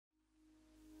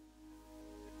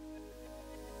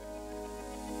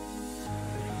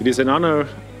It is an honor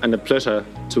and a pleasure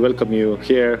to welcome you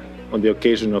here on the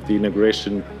occasion of the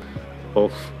inauguration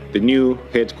of the new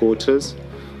headquarters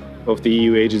of the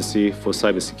EU Agency for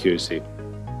Cybersecurity.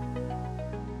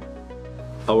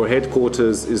 Our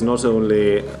headquarters is not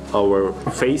only our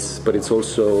face, but it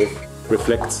also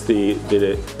reflects the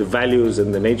values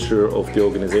and the nature of the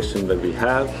organization that we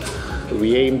have.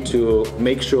 We aim to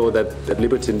make sure that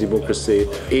liberty and democracy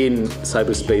in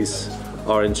cyberspace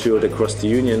are ensured across the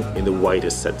Union in the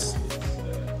widest sense.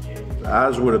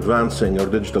 As we're advancing our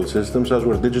digital systems, as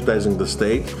we're digitizing the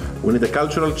state, we need a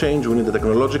cultural change, we need a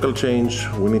technological change,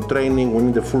 we need training, we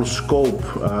need a full scope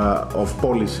of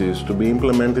policies to be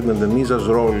implemented, and the ENISA's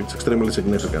role is extremely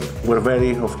significant. We're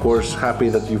very, of course, happy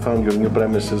that you found your new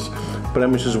premises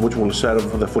which will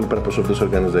serve the full purpose of this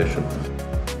organization.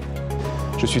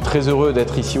 Je suis très heureux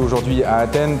d'être ici aujourd'hui à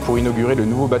Athènes pour inaugurer le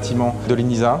nouveau bâtiment de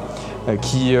l'ENISA,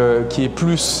 qui est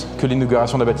plus que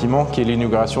l'inauguration d'un bâtiment, qui est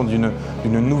l'inauguration d'une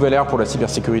nouvelle ère pour la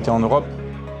cybersécurité en Europe.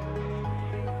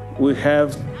 We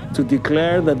have to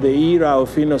declare that the era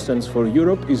of innocence for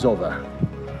Europe is over.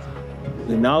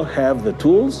 We now have the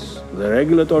tools, the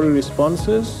regulatory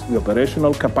responses, the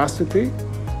operational capacity,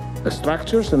 the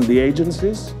structures and the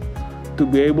agencies to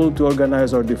be able to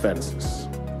organize our defenses.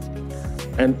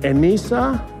 And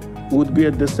ENISA would be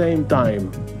at the same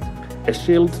time a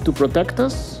shield to protect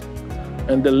us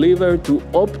and a lever to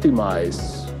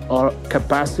optimize our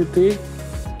capacity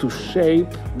to shape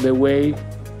the way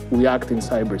we act in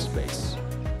cyberspace.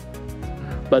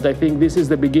 But I think this is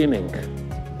the beginning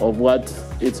of what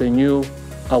it's a new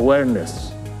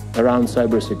awareness around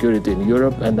cybersecurity in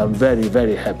Europe, and I'm very,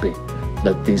 very happy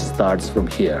that this starts from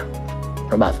here,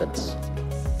 from Athens.